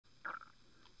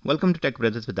Welcome to Tech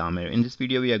Brothers with Amir. In this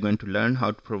video, we are going to learn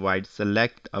how to provide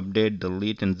select, update,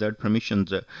 delete, insert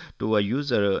permissions to a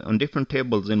user on different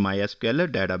tables in MySQL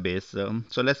database.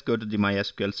 So let's go to the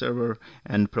MySQL server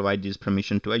and provide this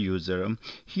permission to a user.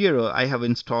 Here, I have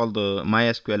installed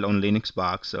MySQL on Linux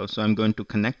box. So I'm going to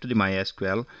connect to the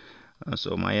MySQL.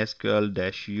 So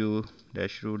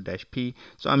MySQL-u-root-p.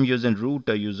 So I'm using root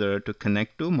user to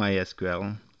connect to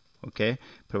MySQL. Okay,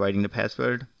 providing the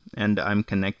password, and I'm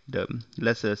connected.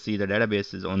 Let's see the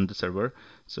databases on the server.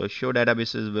 So show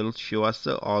databases will show us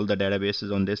all the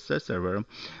databases on this server.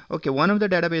 Okay, one of the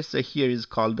databases here is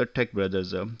called the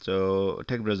TechBrothers. So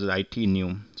TechBrothersIT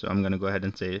new. So I'm gonna go ahead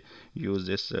and say use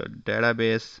this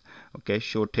database. Okay,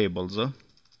 show tables.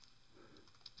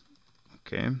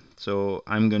 Okay, so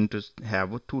I'm going to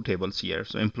have two tables here,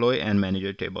 so employee and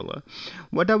manager table.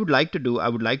 What I would like to do, I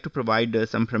would like to provide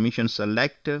some permission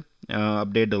select,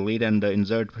 update, delete, and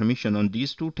insert permission on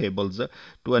these two tables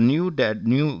to a new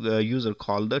user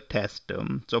called the test.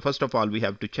 So first of all, we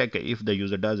have to check if the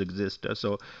user does exist.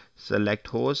 So select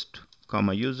host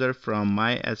comma user from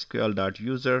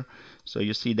mysql.user. So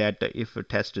you see that if a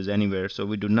test is anywhere, so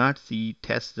we do not see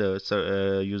test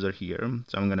user here.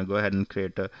 So I'm going to go ahead and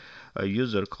create a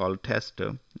user called test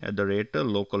at the rate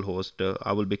localhost.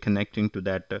 I will be connecting to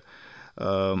that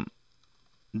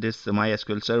this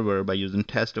MySQL server by using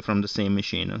test from the same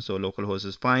machine. So localhost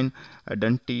is fine.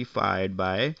 Identified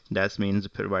by, that means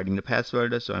providing the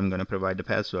password. So I'm going to provide the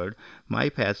password. My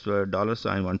password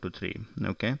 $123.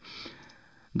 Okay.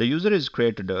 The user is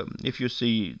created. If you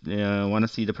see want to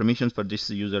see the permissions for this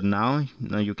user now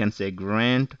you can say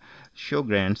grant show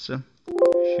grants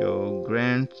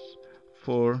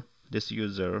for this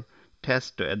user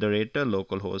test at the rate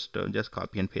localhost. Just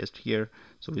copy and paste here.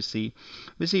 So we see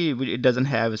it doesn't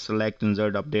have select,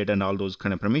 insert, update, and all those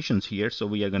kind of permissions here. So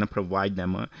we are going to provide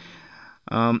them.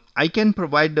 I can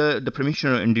provide the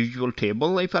permission on individual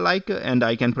table if I like, and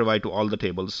I can provide to all the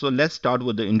tables. So let's start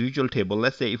with the individual table.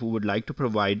 Let's say if we would like to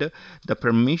provide the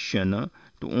permission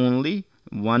to only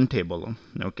one table.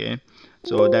 Okay,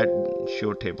 so that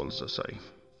show tables. Sorry.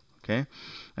 Okay,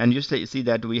 and you see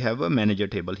that we have a manager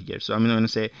table here. So I'm going to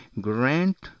say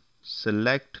grant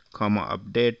select comma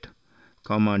update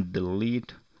comma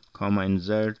delete comma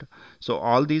insert. So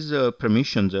all these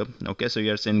permissions, okay, so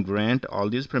you are saying grant all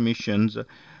these permissions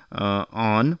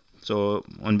on, so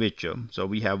on which so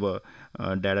we have a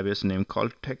database name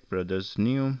called TechBrothers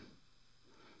new,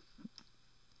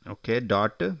 okay,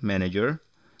 dot manager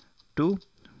to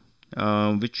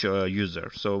which user.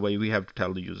 So we have to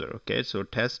tell the user. Okay, so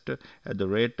test at the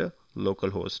rate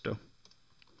localhost.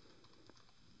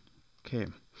 Okay,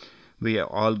 we are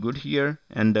all good here,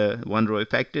 and one row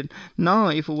affected. Now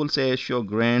if we will say show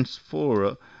grants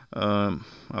for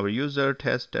our user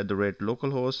test at the rate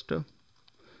localhost.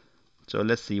 So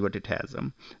let's see what it has.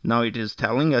 Now it is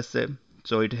telling us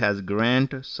so it has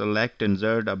grant select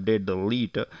insert update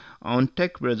delete on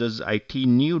TechBrothersIT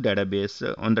new database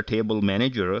on the table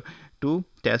manager to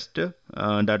test that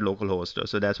localhost.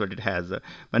 So that's what it has.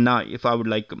 But now if I would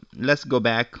like, let's go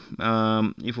back.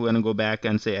 If we want to go back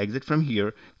and say exit from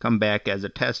here, come back as a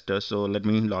test. So let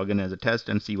me log in as a test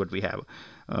and see what we have.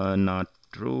 Not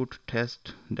root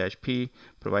test dash p,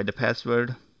 provide the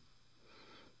password.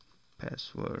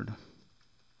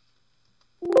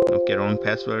 Okay, wrong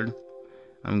password.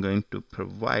 I'm going to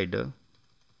provide a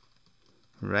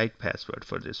right password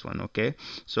for this one. Okay,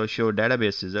 so show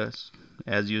databases,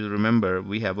 as you remember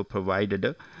we have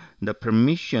provided the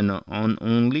permission on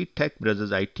only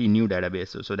TechBrothersIT new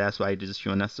database. So that's why it is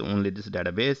showing us only this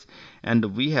database,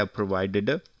 and we have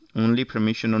provided only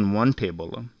permission on one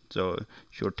table. So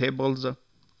show tables.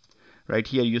 Right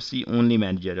here you see only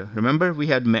manager. Remember we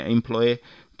had employee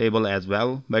table as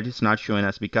well, but it's not showing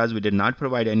us because we did not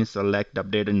provide any select,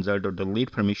 update, insert, or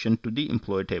delete permission to the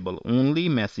employee table. Only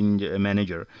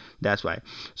manager. That's why.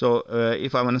 So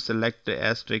if I want to select the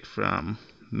asterisk from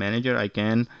manager, I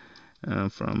can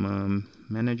from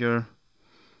manager.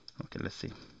 Okay, let's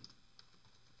see.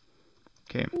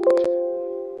 Okay,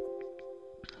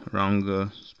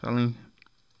 wrong spelling.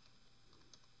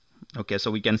 Okay,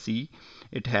 so we can see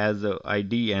it has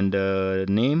ID and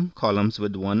name columns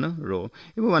with one row.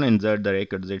 If we want to insert the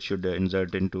records, it should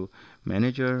insert into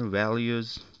manager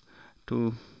values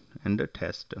to and the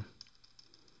test.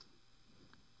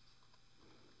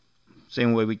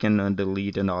 Same way we can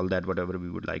delete and all that, whatever we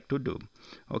would like to do.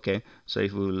 Okay, so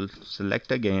if we will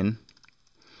select again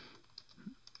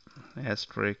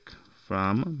asterisk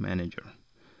from manager.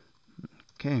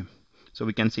 Okay, so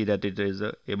we can see that it is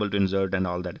able to insert and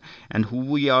all that, and who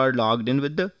we are logged in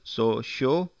with. So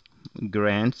show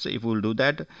grants, if we'll do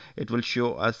that, it will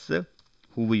show us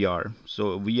who we are.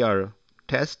 So we are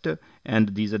test,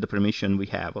 and these are the permission we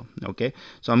have. Okay,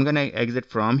 so I'm gonna exit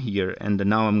from here, and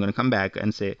now I'm gonna come back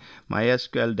and say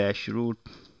MySQL dash root.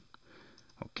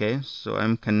 Okay, so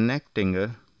I'm connecting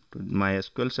to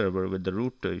MySQL server with the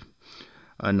root.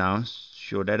 Now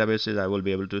show databases, I will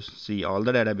be able to see all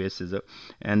the databases,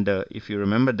 and if you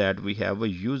remember that we have a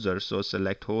user, so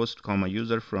select host comma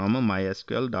user from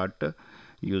MySQL dot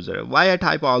user. Why I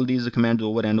type all these commands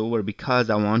over and over? Because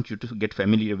I want you to get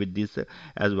familiar with this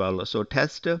as well. So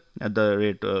test at the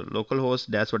rate localhost,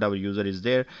 that's what our user is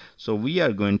there. So we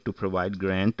are going to provide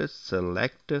grant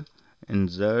select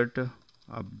insert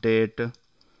update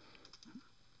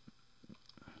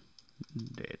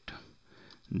date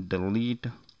delete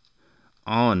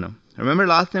on. Remember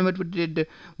last time what we did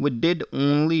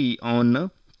only on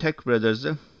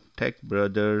TechBrothers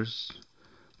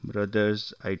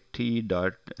IT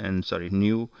dot and sorry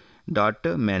new dot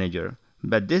manager.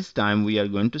 But this time we are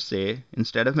going to say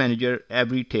instead of manager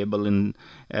every table in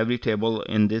this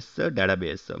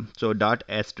database. So dot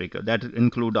asterisk that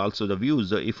include also the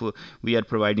views. If we are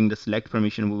providing the select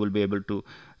permission, we will be able to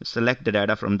select the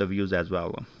data from the views as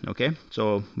well. Okay,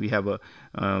 so we have a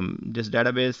this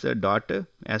database dot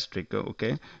asterisk.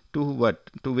 Okay, to what,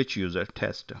 to which user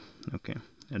test. Okay,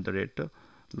 at the rate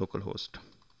localhost.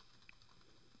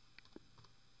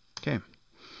 Okay,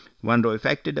 one row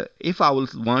affected. If I will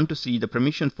want to see the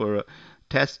permission for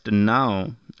test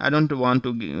now, I don't want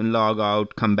to log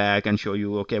out, come back and show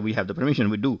you, okay, we have the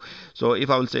permission, we do. So if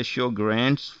I will say show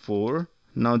grants for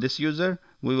now this user,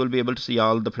 we will be able to see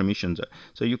all the permissions.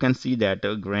 So you can see that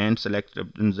grant, select,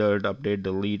 insert, update,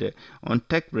 delete on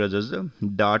TechBrothers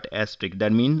dot asterisk.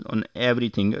 That means on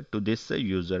everything to this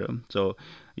user. So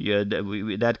yeah,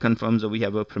 that confirms that we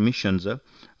have permissions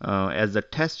as a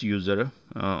test user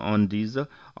on these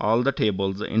all the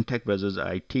tables in TechBrothers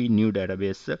IT new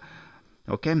database.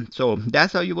 Okay, so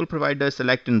that's how you will provide the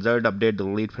select, insert, update,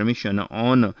 delete permission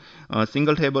on a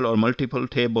single table or multiple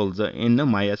tables in a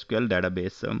MySQL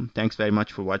database. Thanks very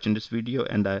much for watching this video,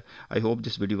 and I hope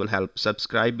this video will help.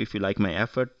 Subscribe if you like my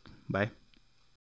effort. Bye.